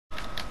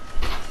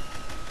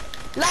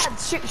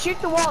Lads,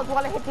 shoot the walls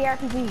while I hit the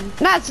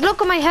RPG. Lads,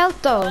 look at my health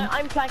though.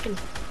 I'm flanking.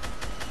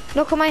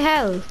 Look at my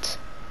health.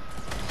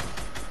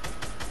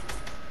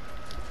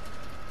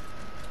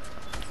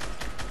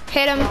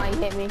 Hit him. No, he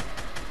hit me.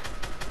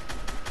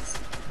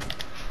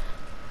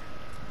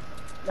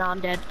 No, I'm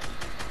dead.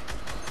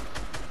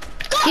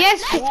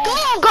 Yes,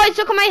 guys,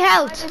 look at my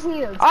health.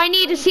 I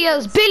need his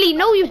heals. Billy,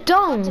 no, you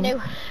don't.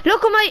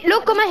 Look at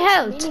my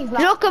health.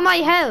 Look at my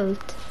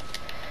health.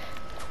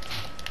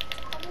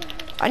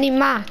 I need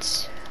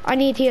mats. I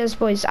need heals,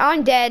 boys.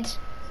 I'm dead.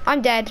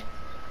 I'm dead.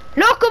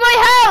 Look at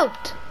my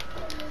health.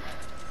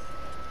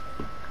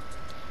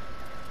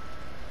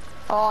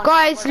 Oh,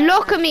 guys,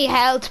 look at me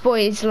health,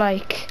 boys.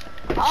 Like.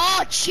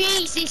 Oh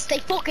Jesus! They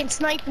fucking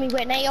sniped me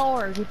with an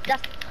AR.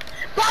 That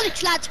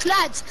bollocks,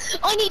 lads.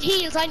 I need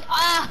heals. I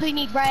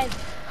need red.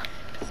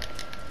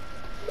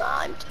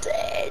 I'm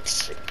dead.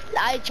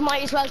 I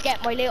might as well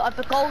get my little. I've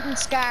a golden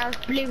scar,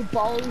 blue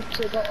bolt.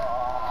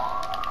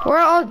 We're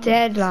all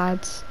dead,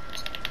 lads.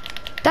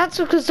 That's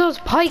because those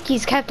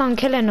pikeys kept on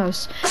killing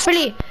us.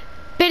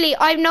 Billy,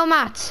 I have no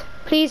mats.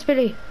 Please,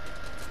 Billy.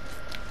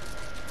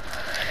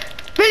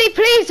 Billy,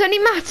 please, I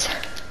need mats.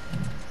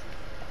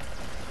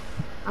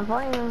 I'm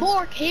fine.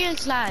 4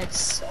 kills,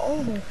 lads.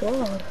 Oh my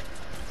god.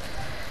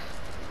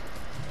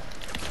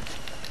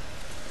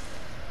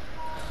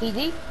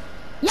 Easy.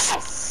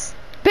 Yes!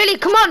 Billy,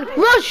 come on,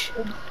 rush!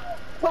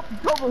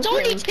 It's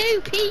only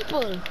 2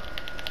 people.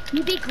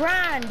 You be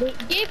grand.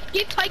 Give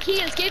Tyke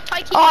heals,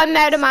 Oh, I'm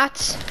out of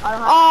mats.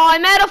 Oh,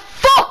 I'm out of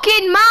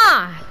fucking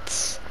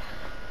mats.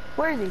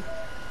 Where is he?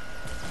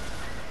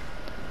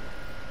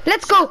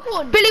 Let's go.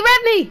 Billy,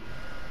 rev me.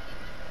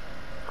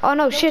 Oh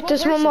no, shit,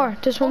 there's one more.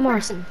 There's one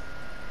more.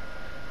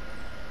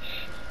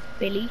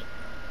 Billy,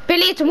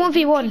 it's a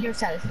 1v1. Kill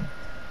yourself.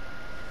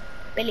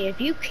 Billy,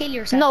 if you kill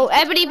yourself. No,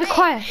 everybody be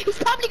quiet. He's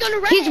probably gonna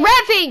rev. He's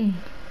revving.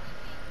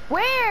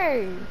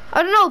 Where?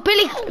 I don't know.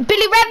 Billy,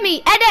 rev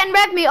me. Edit and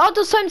rev me. All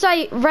those times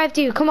I revved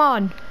you. Come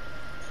on.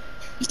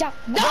 He's down.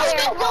 No.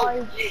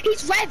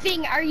 He's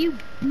revving. Are you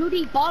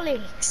bloody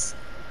bollocks?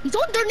 He's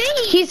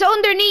underneath. He's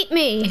underneath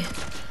me.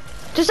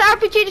 Just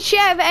RPG the shit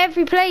out of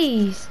every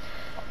place.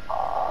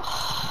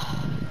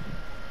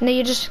 No,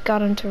 you just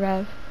got him to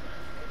rev.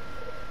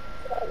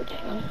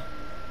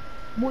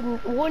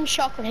 One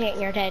shotgun hit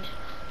and you're dead.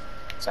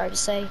 Sorry to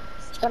say.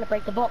 He's gonna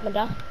break the bottom of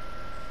that.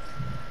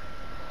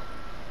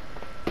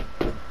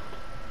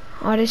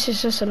 Oh, this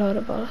is just a load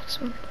of bullets,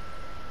 man.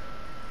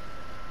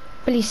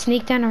 Billy,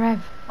 sneak down a rev.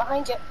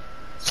 Behind you.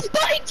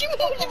 Behind you!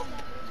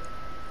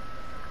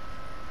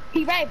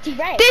 He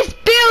revved. This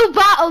build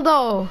battle,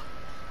 though!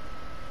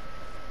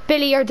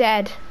 Billy, you're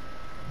dead.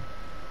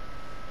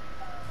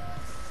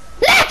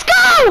 Let's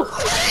go!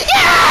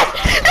 Yes!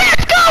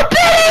 Let's go,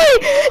 Billy!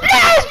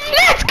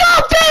 Let's go,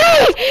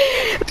 Billy!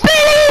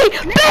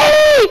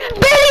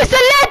 Billy's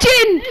a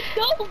legend!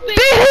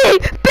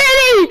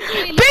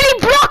 Billy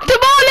blocked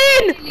them all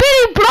in!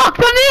 Billy blocked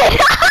them in!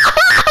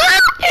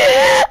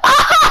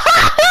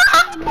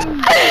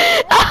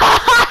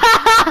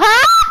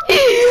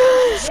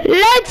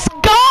 Let's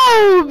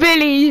go,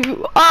 Billy!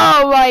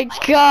 Oh my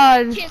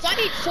god! I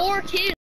need 4 kills.